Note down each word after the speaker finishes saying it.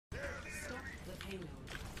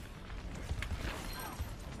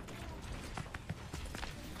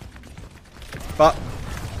But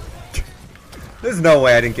there's no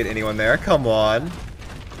way I didn't get anyone there. Come on.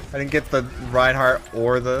 I didn't get the Reinhardt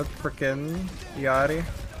or the frickin' Yachty.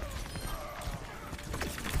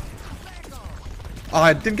 Oh,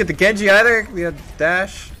 I didn't get the Genji either. We had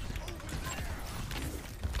dash.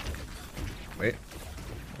 Wait.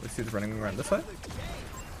 Let's see who's running around this way.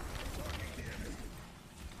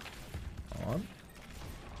 Hold on.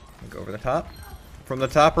 Go over the top. From the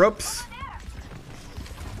top ropes.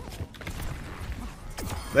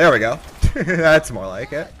 There we go. That's more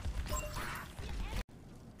like it.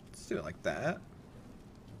 Let's do it like that.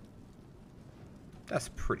 That's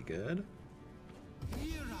pretty good.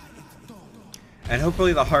 And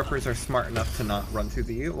hopefully the Harpers are smart enough to not run through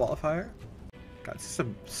the wall of fire. God, it's just a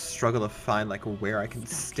struggle to find like where I can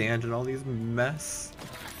stand in all these mess.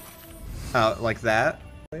 Like that.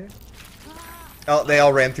 Oh, they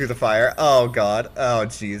all ran through the fire. Oh god. Oh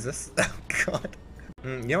Jesus. Oh god.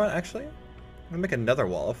 You know what, actually? I'm gonna make another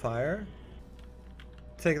wall of fire.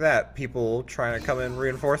 Take that, people trying to come in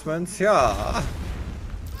reinforcements. Yeah.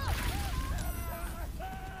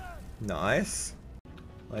 Nice.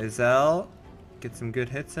 Lizelle, get some good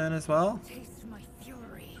hits in as well.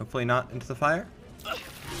 Hopefully not into the fire.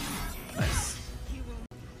 Nice.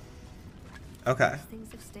 Okay.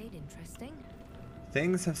 Things have stayed interesting.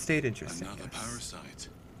 Things have stayed interesting. Another parasite.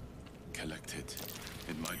 Collected.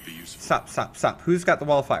 It might be useful. Stop, stop, stop. Who's got the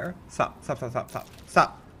wall of fire? Stop, stop, stop, stop, stop.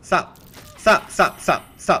 Stop, stop. Stop, stop, stop,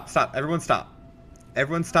 stop, stop. Everyone stop.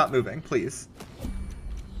 Everyone stop moving, please.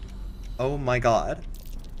 Oh my god.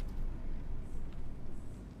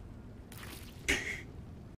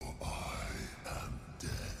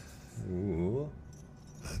 Ooh.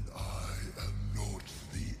 And I am not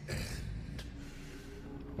the end.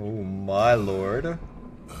 Oh my lord. I'm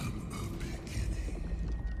a beginning.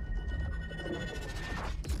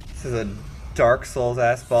 This is a Dark Souls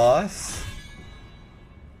ass boss.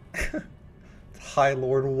 High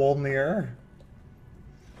Lord Wolnir.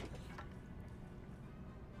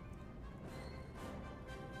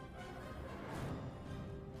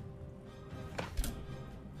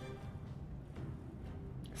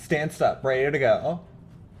 Stand up, ready to go.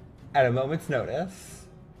 At a moment's notice.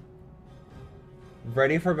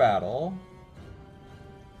 Ready for battle.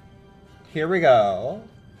 Here we go.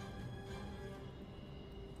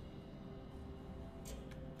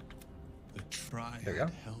 The try There we go.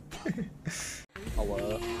 help. Hello.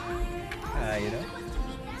 You know.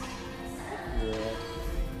 Yeah.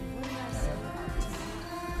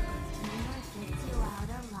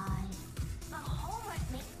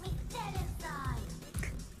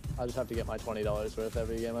 I just have to get my $20 worth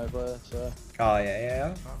every game I play, so. Oh yeah,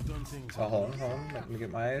 yeah. I've done things. Oh, hold on. Let me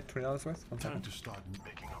get my $20 worth. One Time second. to start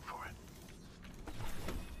making up for it.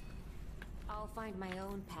 I'll find my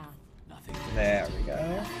own path. Nothing. There we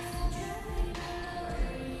go.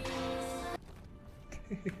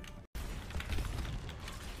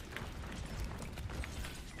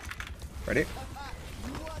 Ready?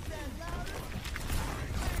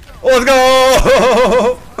 Oh, let's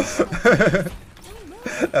go!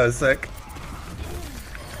 That was sick.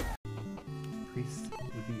 Priest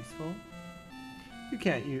would be useful. You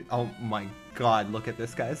can't use. Oh my god, look at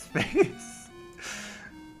this guy's face.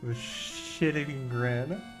 With shit-eating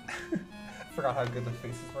grin. Forgot how good the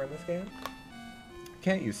faces were in this game.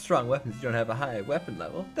 Can't use strong weapons if you don't have a high weapon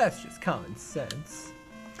level. That's just common sense.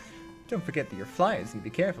 Don't forget that your flyers need to be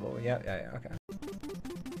careful. Yeah, okay.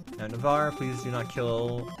 Now, Navarre, please do not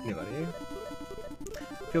kill anybody.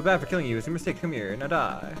 Feel bad for killing you. It's a mistake. Come here. Now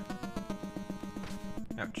die.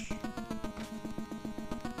 Ouch.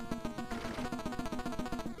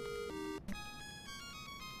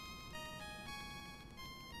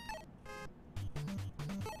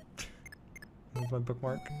 Where's my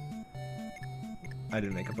bookmark? I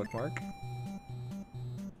didn't make a bookmark.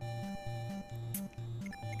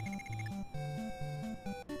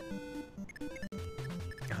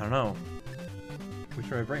 I don't know. Which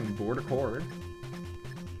should I bring? Board or cord?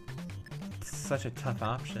 It's such a tough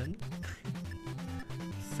option.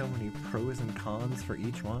 So many pros and cons for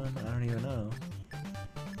each one. I don't even know.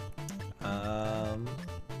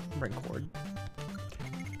 Bring cord.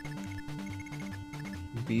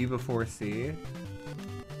 B before C.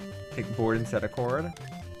 Take board instead of cord.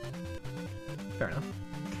 Fair enough.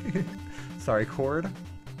 Sorry, cord.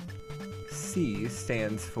 C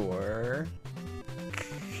stands for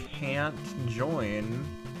can't join.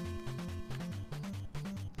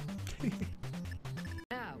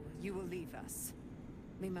 Now you will leave us.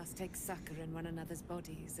 We must take succor in one another's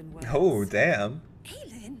bodies and worlds. Oh, damn.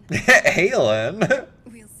 Aelin, Aelin?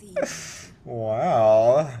 we'll see.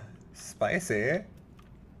 Wow. Spicy.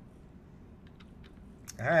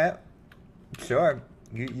 Alright. Sure.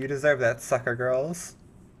 You deserve that, sucker girls.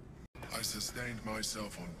 I sustained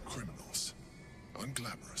myself on criminals.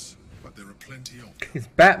 Unglamorous, but there are plenty of them. He's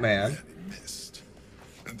Batman. Rarely missed.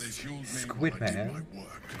 And they fueled me Squid when I did Man. my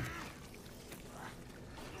work.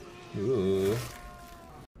 Ooh.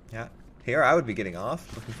 Yeah. Here I would be getting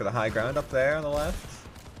off, looking for the high ground up there on the left.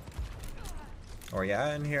 Or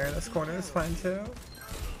yeah, in here in this corner is fine too.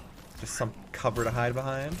 Just some cover to hide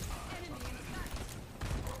behind.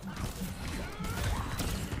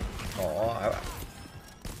 Oh,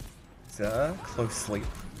 it's a close sleep.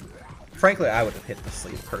 Frankly, I would have hit the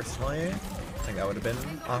sleep personally. I think that would have been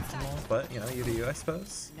optimal, but you know, you do you, I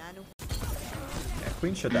suppose. Yeah,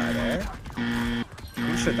 Queen should die there.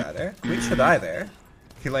 Queen should die there. Queen should die there.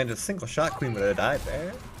 If he landed a single shot, Queen would have died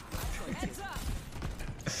there.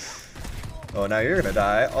 Oh, now you're gonna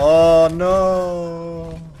die. Oh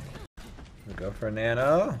no! We'll go for a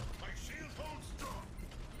nano.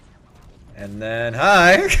 And then,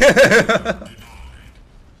 hi!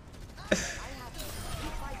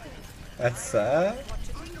 That's,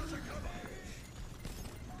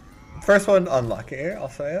 first one unlucky, I'll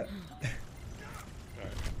say it.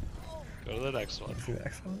 Alright. Go to the next one. Let's see the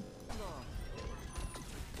next one.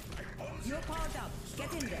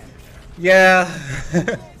 Yeah.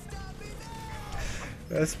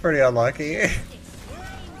 That's pretty unlucky.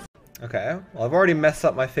 Okay, well I've already messed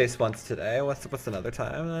up my face once today. What's another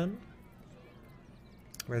time then?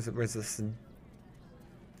 Where's this?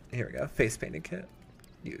 Here we go. Face painting kit.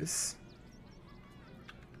 Use.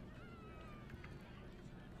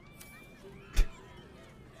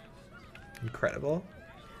 Incredible.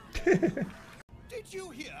 Did you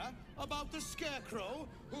hear about the scarecrow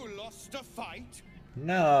who lost a fight?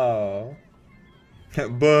 No.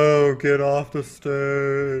 Bo, get off the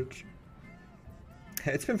stage.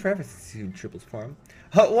 It's been forever since you dribbled for him.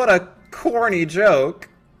 What a corny joke.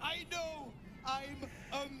 I know. I'm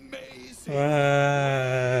amazing.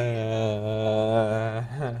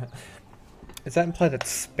 Does that imply that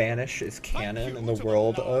Spanish is canon in the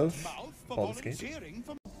world of Baldur's Gate?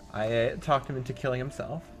 I talked him into killing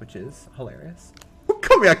himself, which is hilarious.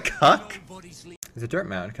 Call me a cuck! There's a dirt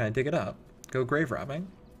mound. Can I dig it up? Go grave robbing.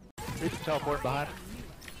 Reach the teleport behind.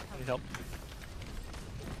 Need help.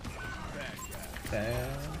 Damn.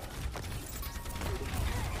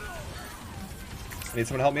 I need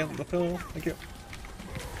someone to help me on the pill. Thank you.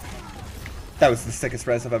 That was the sickest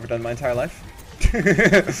res I've ever done in my entire life.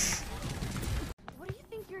 What do you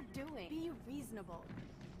think you're doing? Be reasonable.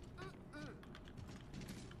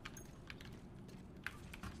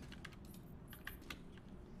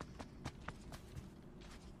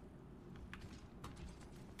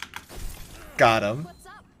 Got him. What's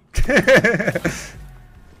up?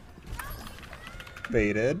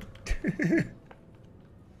 Baited.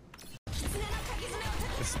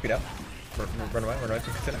 Just speed up. Run away,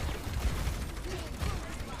 sit down.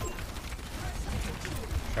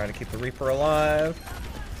 Trying to keep the Reaper alive.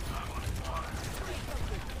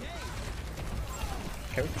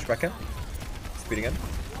 Okay, push back in. Speed again.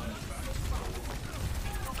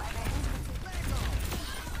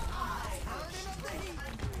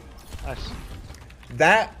 Nice.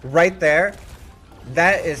 That right there,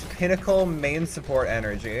 that is pinnacle main support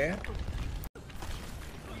energy. I'm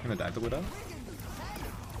gonna dive the widow.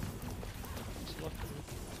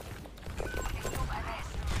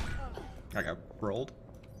 I got rolled.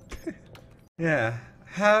 Yeah,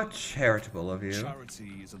 how charitable of you.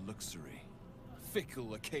 Charity is a luxury.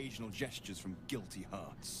 Fickle occasional gestures from guilty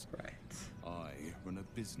hearts. Right. I run a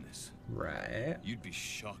business. Right. You'd be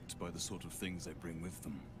shocked by the sort of things they bring with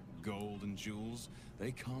them. Gold and jewels,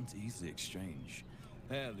 they can't easily exchange.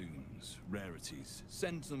 Heirlooms, rarities,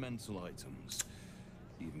 sentimental items,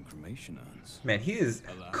 even cremation urns. Man, he is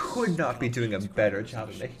Alas, could not be doing a better job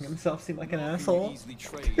of making himself seem like an asshole. Easily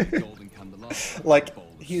trade golden candelabra. Like,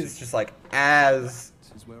 Bowls of he's soup. just like as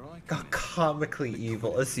That is where I come in. comically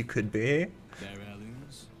evil as you could be. Their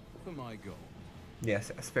heirlooms for my gold.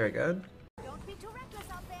 Yes, yes, very good. Don't be too reckless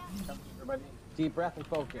out there. Everybody, deep breath and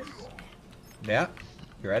focus. Yeah,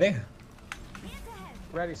 you ready?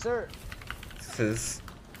 Ready, sir. This is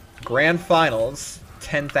grand finals.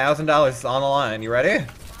 $10,000 is on the line. You ready?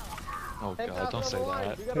 Oh god, don't say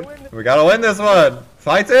that. We gotta win this. We gotta win this one.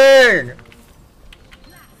 Fighting!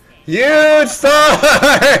 Huge start!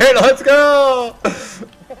 Let's go!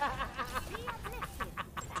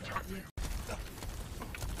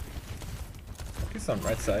 He's on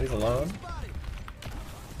right side. He's alone.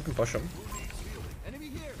 You can push him.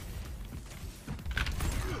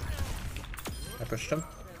 I pushed him.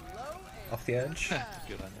 Off the edge.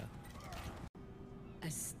 Good on ya. A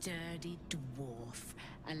sturdy dwarf,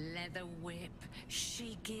 a leather whip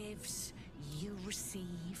she gives, you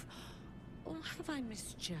receive, or have I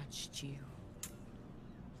misjudged you?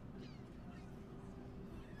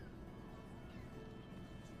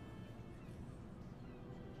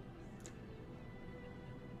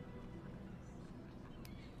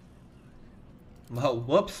 Oh,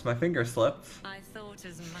 whoops, my finger slipped. I thought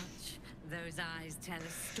as much. Those eyes tell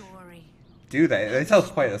a story. Do they? They tell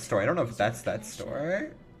quite a story. I don't know if that's that story.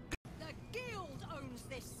 The guild owns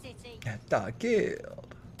this city. The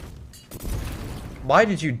guild. Why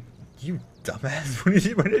did you dumbass?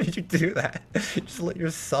 When did you do that? You just lit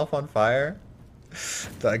yourself on fire?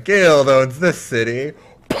 The guild owns this city.